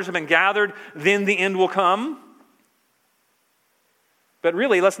martyrs have been gathered, then the end will come. But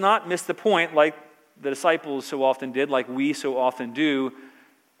really, let's not miss the point like the disciples so often did, like we so often do,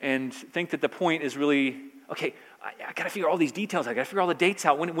 and think that the point is really, okay, I got to figure all these details out. I got to figure all the dates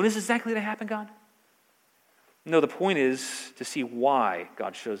out. When is exactly going to happen, God? No, the point is to see why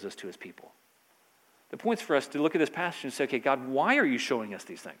God shows this to his people. The point's for us to look at this passage and say, okay, God, why are you showing us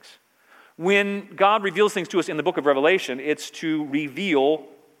these things? When God reveals things to us in the book of Revelation, it's to reveal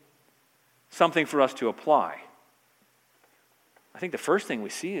something for us to apply. I think the first thing we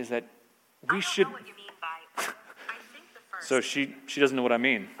see is that we should... I don't know what you mean by, I think the first... So she doesn't know what I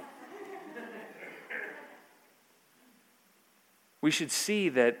mean. We should see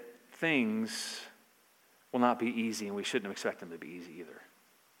that things will not be easy, and we shouldn't expect them to be easy either.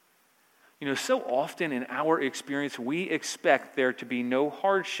 You know, so often in our experience, we expect there to be no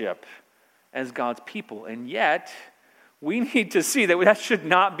hardship as God's people, and yet we need to see that should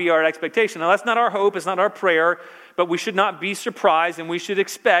not be our expectation. Now, that's not our hope, it's not our prayer, but we should not be surprised, and we should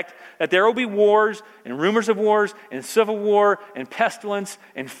expect that there will be wars and rumors of wars and civil war and pestilence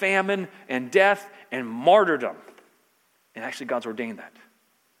and famine and death and martyrdom. And actually, God's ordained that.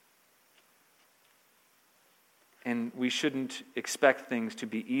 And we shouldn't expect things to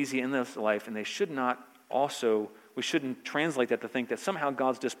be easy in this life, and we shouldn't translate that to think that somehow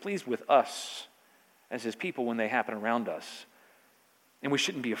God's displeased with us as his people when they happen around us. And we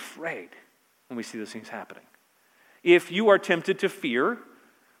shouldn't be afraid when we see those things happening. If you are tempted to fear,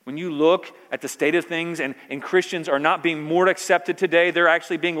 when you look at the state of things and Christians are not being more accepted today, they're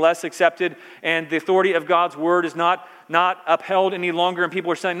actually being less accepted, and the authority of God's word is not upheld any longer, and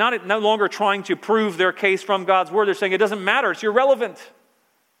people are saying, no longer trying to prove their case from God's word, they're saying it doesn't matter, it's irrelevant.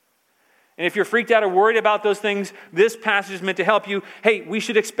 And if you're freaked out or worried about those things, this passage is meant to help you. Hey, we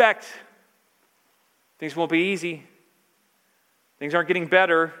should expect things won't be easy. Things aren't getting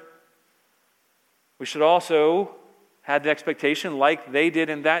better. We should also have the expectation, like they did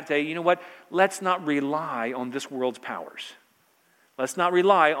in that day, you know what? Let's not rely on this world's powers. Let's not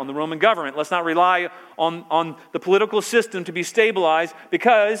rely on the Roman government. Let's not rely on the political system to be stabilized,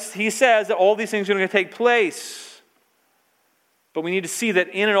 because he says that all these things are going to take place. But we need to see that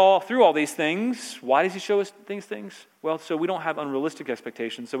in it all, through all these things, why does he show us these things? Well, so we don't have unrealistic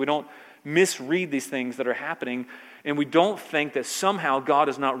expectations, so we don't misread these things that are happening, and we don't think that somehow God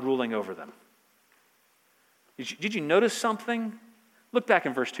is not ruling over them. Did you notice something? Look back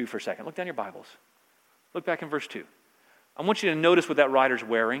in verse 2 for a second. Look down your Bibles. Look back in verse 2. I want you to notice what that rider's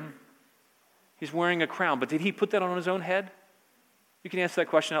wearing. He's wearing a crown, but did he put that on his own head? You can answer that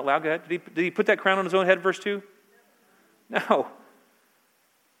question out loud. Go ahead. Did he put that crown on his own head, verse 2? No.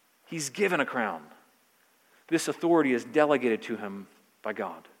 He's given a crown. This authority is delegated to him by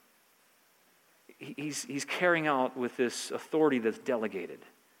God. He's carrying out with this authority that's delegated.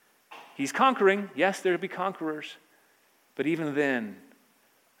 He's conquering. Yes, there will be conquerors. But even then,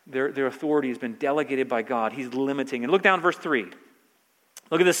 their authority has been delegated by God. He's limiting. And look down at verse 3.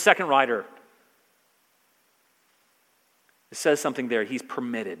 Look at this second rider. It says something there. He's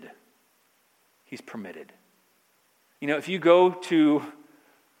permitted. He's permitted. You know, if you go to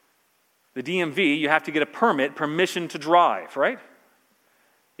the DMV, you have to get a permission to drive, right?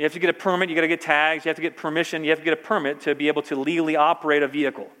 You have to get a permit, you got to get tags, you have to get permission, you have to get a permit to be able to legally operate a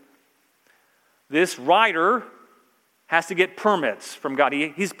vehicle. This rider has to get permits from God.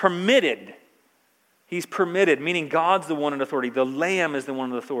 He's permitted. He's permitted, meaning God's the one in authority. The Lamb is the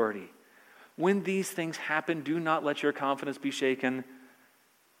one in authority. When these things happen, do not let your confidence be shaken.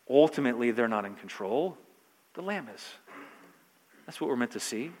 Ultimately, they're not in control. The Lamb is. That's what we're meant to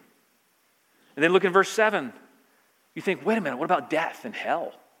see. And then look in verse 7. You think, wait a minute, what about death and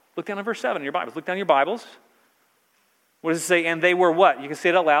hell? Look down in verse 7 in your Bibles. Look down in your Bibles. What does it say? And they were what? You can say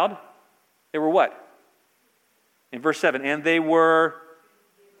it out loud. They were what? In verse 7. And they were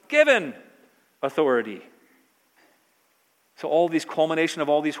given authority. So all these culmination of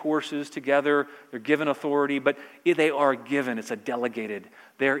all these horses together, they're given authority, but they are given. It's a delegated.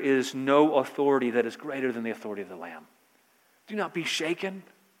 There is no authority that is greater than the authority of the Lamb. Do not be shaken.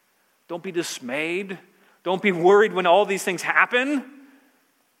 Don't be dismayed. Don't be worried when all these things happen.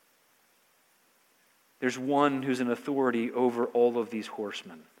 There's one who's in authority over all of these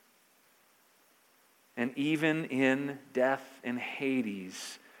horsemen. And even in death and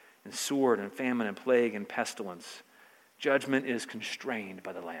Hades, and sword and famine and plague and pestilence, judgment is constrained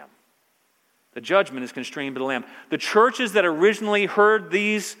by the Lamb. The judgment is constrained by the Lamb. The churches that originally heard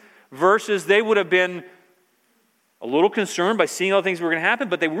these verses, they would have been a little concerned by seeing all the things that were going to happen,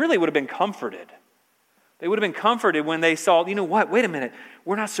 but they really would have been comforted. They would have been comforted when they saw, you know what, wait a minute,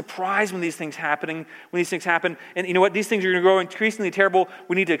 we're not surprised when these things happen. And you know what, these things are going to grow increasingly terrible.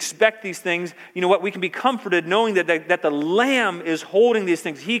 We need to expect these things. You know what, we can be comforted knowing that the Lamb is holding these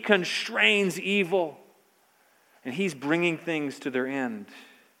things. He constrains evil. And he's bringing things to their end.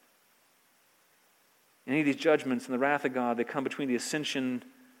 Any of these judgments and the wrath of God that come between the ascension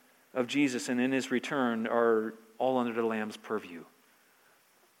of Jesus and in his return are all under the Lamb's purview.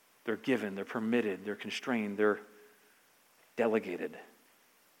 They're given, they're permitted, they're constrained, they're delegated.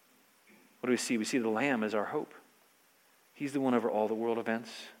 What do we see? We see the Lamb as our hope. He's the one over all the world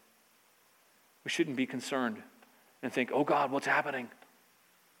events. We shouldn't be concerned and think, oh God, what's happening?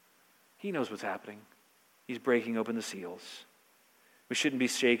 He knows what's happening. He's breaking open the seals. We shouldn't be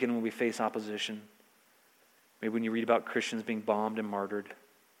shaken when we face opposition. Maybe when you read about Christians being bombed and martyred.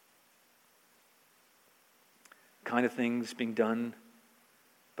 Kind of things being done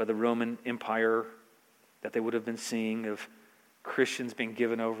by the Roman Empire that they would have been seeing of Christians being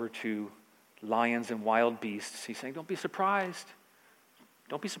given over to lions and wild beasts. He's saying, don't be surprised.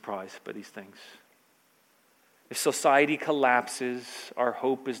 Don't be surprised by these things. If society collapses, our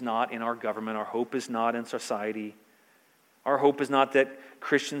hope is not in our government. Our hope is not in society. Our hope is not that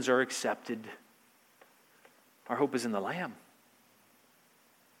Christians are accepted. Our hope is in the Lamb.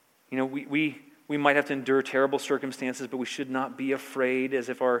 You know, we might have to endure terrible circumstances, but we should not be afraid as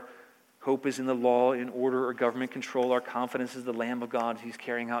if our hope is in the law, in order, or government control. Our confidence is the Lamb of God. He's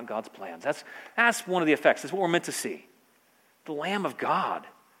carrying out God's plans. That's one of the effects. That's what we're meant to see. The Lamb of God.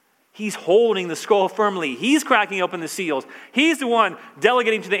 He's holding the scroll firmly. He's cracking open the seals. He's the one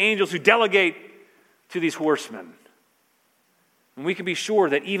delegating to the angels who delegate to these horsemen. And we can be sure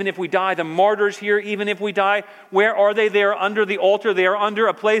that even if we die, the martyrs here, even if we die, where are they? They are under the altar. They are under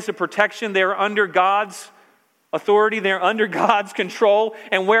a place of protection. They are under God's authority. They are under God's control.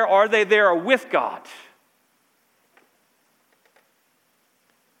 And where are they? They are with God.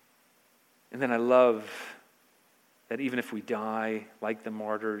 And then I love that even if we die like the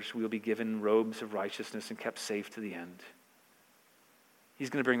martyrs, we will be given robes of righteousness and kept safe to the end. He's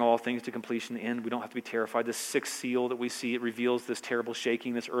going to bring all things to completion in the end. We don't have to be terrified. The sixth seal that we see, it reveals this terrible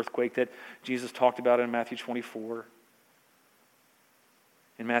shaking, this earthquake that Jesus talked about in Matthew 24.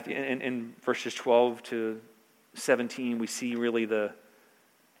 In verses 12 to 17, we see really the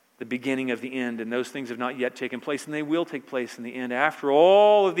beginning of the end, and those things have not yet taken place, and they will take place in the end. After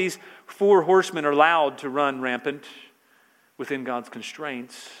all of these four horsemen are allowed to run rampant within God's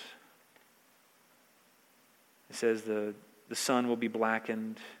constraints, it says the sun will be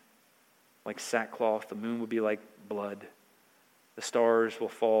blackened like sackcloth, the moon will be like blood, the stars will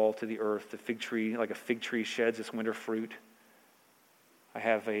fall to the earth, the fig tree, like a fig tree sheds its winter fruit. I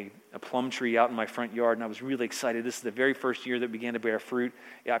have a plum tree out in my front yard, and I was really excited. This is the very first year that it began to bear fruit.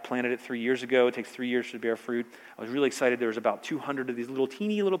 I planted it 3 years ago. It takes 3 years to bear fruit. I was really excited. There was about 200 of these little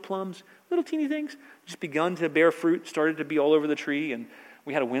teeny little plums, little teeny things, just begun to bear fruit, started to be all over the tree. And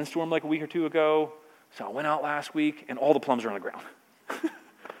we had a windstorm like a week or two ago, so I went out last week, and all the plums are on the ground.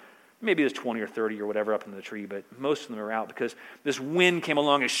 Maybe there's 20 or 30 or whatever up in the tree, but most of them are out because this wind came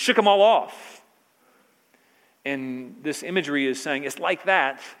along and shook them all off. And this imagery is saying it's like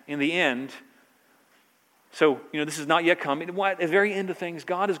that in the end. So, this is not yet come. At the very end of things,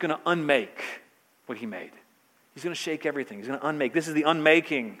 God is going to unmake what he made. He's going to shake everything. He's going to unmake. This is the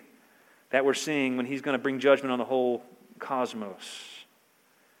unmaking that we're seeing when he's going to bring judgment on the whole cosmos.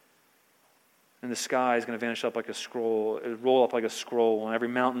 And the sky is going to vanish up like a scroll, roll up like a scroll, and every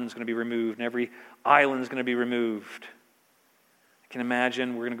mountain is going to be removed, and every island is going to be removed. I can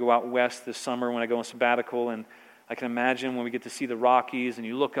imagine we're going to go out west this summer when I go on sabbatical, and I can imagine when we get to see the Rockies and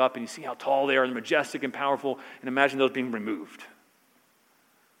you look up and you see how tall they are and majestic and powerful, and imagine those being removed.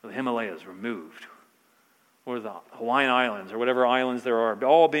 Or the Himalayas removed. Or the Hawaiian Islands or whatever islands there are,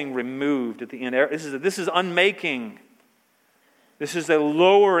 all being removed at the end. This is unmaking. This is the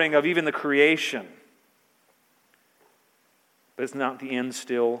lowering of even the creation. But it's not the end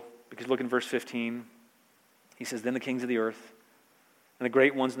still, because look in verse 15. He says, then the kings of the earth, and the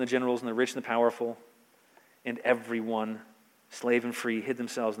great ones and the generals and the rich and the powerful, and everyone, slave and free, hid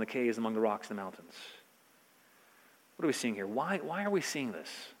themselves in the caves among the rocks and the mountains. What are we seeing here? Why are we seeing this?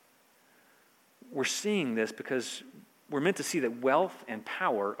 We're seeing this because we're meant to see that wealth and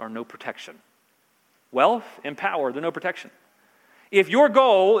power are no protection. Wealth and power, they're no protection. If your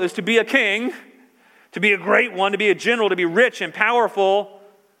goal is to be a king, to be a great one, to be a general, to be rich and powerful,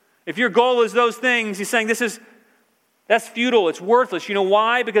 if your goal is those things, he's saying that's futile, it's worthless. You know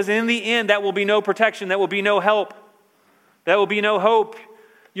why? Because in the end, that will be no protection, that will be no help, that will be no hope.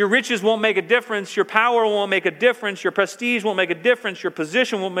 Your riches won't make a difference, your power won't make a difference, your prestige won't make a difference, your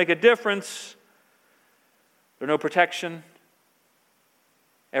position won't make a difference. There's no protection.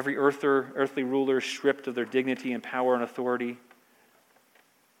 Every earthly ruler is stripped of their dignity and power and authority.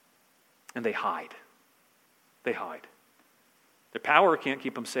 And they hide. They hide. Their power can't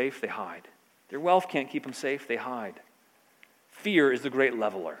keep them safe, they hide. Their wealth can't keep them safe, they hide. Fear is the great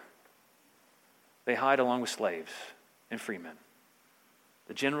leveler. They hide along with slaves and freemen.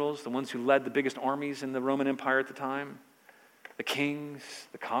 The generals, the ones who led the biggest armies in the Roman Empire at the time, the kings,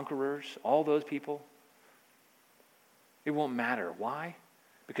 the conquerors, all those people, it won't matter. Why?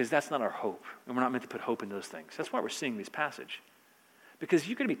 Because that's not our hope, and we're not meant to put hope in those things. That's why we're seeing this passage. Because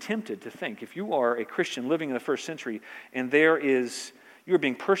you're going to be tempted to think, if you are a Christian living in the first century and you're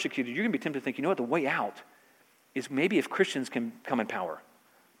being persecuted, you're going to be tempted to think, you know what, the way out is maybe if Christians can come in power.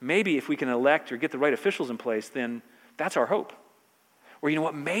 Maybe if we can elect or get the right officials in place, then that's our hope. Or you know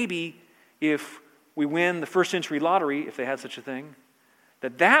what, maybe if we win the first century lottery, if they had such a thing,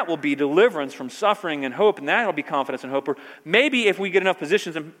 that will be deliverance from suffering and hope, and that will be confidence and hope. Or maybe if we get enough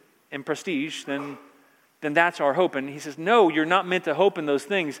positions and prestige, then that's our hope. And he says, no, you're not meant to hope in those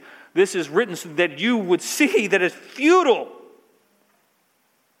things. This is written so that you would see that it's futile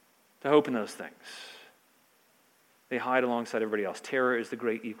to hope in those things. They hide alongside everybody else. Terror is the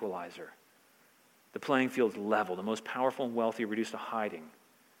great equalizer. The playing field is level. The most powerful and wealthy are reduced to hiding.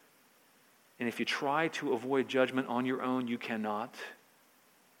 And if you try to avoid judgment on your own, you cannot.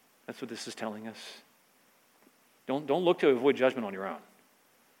 That's what this is telling us. Don't look to avoid judgment on your own.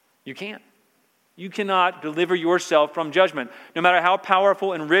 You can't. You cannot deliver yourself from judgment. No matter how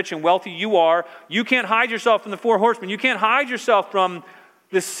powerful and rich and wealthy you are, you can't hide yourself from the four horsemen. You can't hide yourself from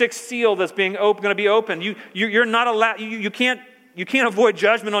this sixth seal that's going to be opened. You're not allowed. You can't avoid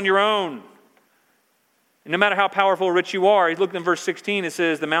judgment on your own. And no matter how powerful or rich you are, you look in verse 16. It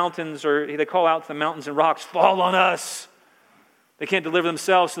says they call out to the mountains and rocks, fall on us. They can't deliver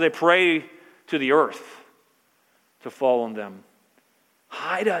themselves, so they pray to the earth to fall on them.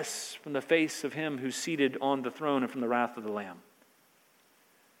 Hide us from the face of him who's seated on the throne and from the wrath of the Lamb.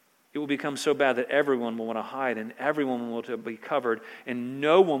 It will become so bad that everyone will want to hide and everyone will be covered, and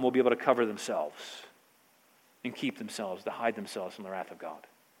no one will be able to cover themselves and keep themselves, to hide themselves from the wrath of God.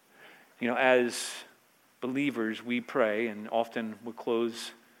 You know, as believers, we pray, and often we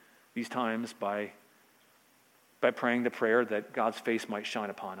close these times by praying the prayer that God's face might shine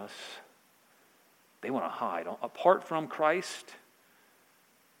upon us. They want to hide. Apart from Christ,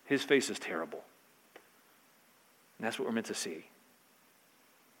 his face is terrible. And that's what we're meant to see.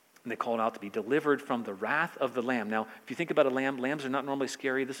 And they call it out to be delivered from the wrath of the Lamb. Now, if you think about a lamb, lambs are not normally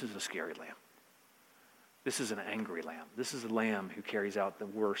scary. This is a scary lamb. This is an angry lamb. This is a lamb who carries out the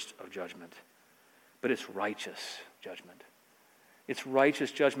worst of judgment. But it's righteous judgment. It's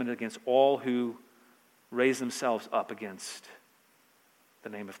righteous judgment against all who raise themselves up against the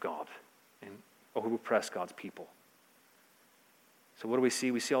name of God or who oppress God's people. So what do we see?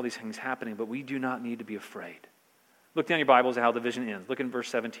 We see all these things happening, but we do not need to be afraid. Look down your Bibles at how the vision ends. Look in verse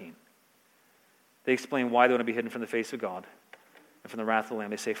 17. They explain why they want to be hidden from the face of God and from the wrath of the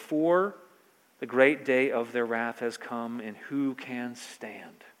Lamb. They say, for the great day of their wrath has come, and who can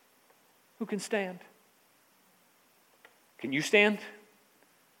stand? Who can stand? Can you stand?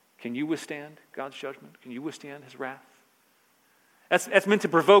 Can you withstand God's judgment? Can you withstand his wrath? That's meant to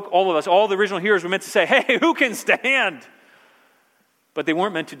provoke all of us. All the original hearers were meant to say, hey, who can stand? But they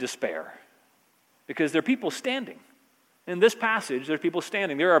weren't meant to despair, because there are people standing. In this passage, there are people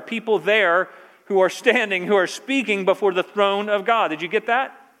standing. There are people there who are standing, who are speaking before the throne of God. Did you get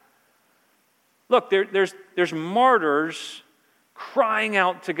that? Look, there's martyrs crying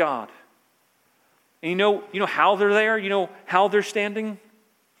out to God. And you know how they're there? You know how they're standing?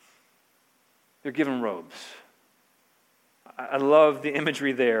 They're given robes. I love the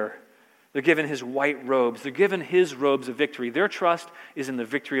imagery there. They're given his white robes. They're given his robes of victory. Their trust is in the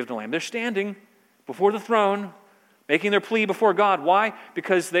victory of the Lamb. They're standing before the throne, making their plea before God. Why?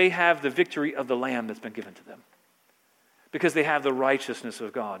 Because they have the victory of the Lamb that's been given to them. Because they have the righteousness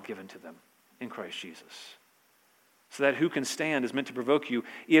of God given to them in Christ Jesus. So that who can stand is meant to provoke you.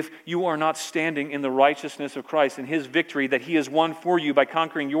 If you are not standing in the righteousness of Christ and his victory that he has won for you by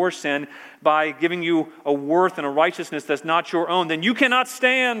conquering your sin, by giving you a worth and a righteousness that's not your own, then you cannot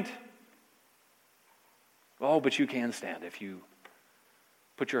stand. Oh, but you can stand if you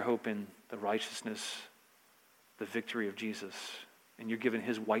put your hope in the righteousness, the victory of Jesus, and you're given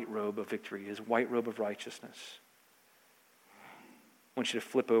his white robe of victory, his white robe of righteousness. I want you to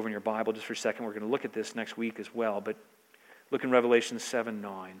flip over in your Bible just for a second. We're going to look at this next week as well, but look in Revelation 7:9.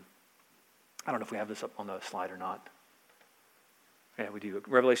 I don't know if we have this up on the slide or not. Yeah, we do.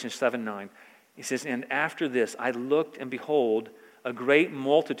 Revelation 7:9. He says, and after this I looked, and behold, a great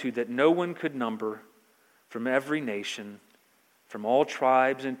multitude that no one could number, from every nation, from all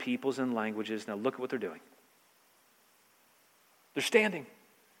tribes and peoples and languages. Now look at what they're doing. They're standing.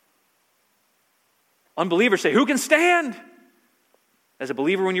 Unbelievers say, who can stand? As a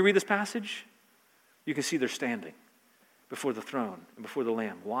believer, when you read this passage, you can see they're standing before the throne and before the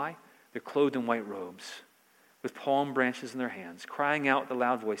Lamb. Why? They're clothed in white robes with palm branches in their hands, crying out with a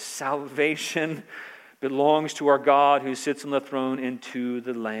loud voice, "Salvation belongs to our God who sits on the throne and to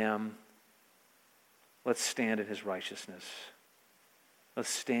the Lamb." Let's stand in his righteousness. Let's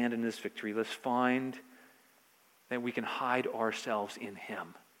stand in his victory. Let's find that we can hide ourselves in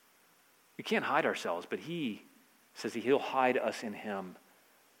him. We can't hide ourselves, but he says he'll hide us in him.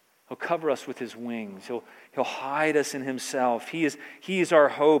 He'll cover us with his wings. He'll hide us in himself. He is our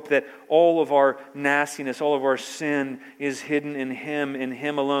hope, that all of our nastiness, all of our sin is hidden in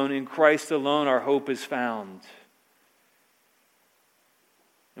him alone. In Christ alone our hope is found.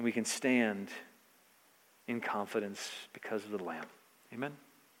 And we can stand in confidence because of the Lamb. Amen?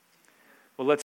 Well, let's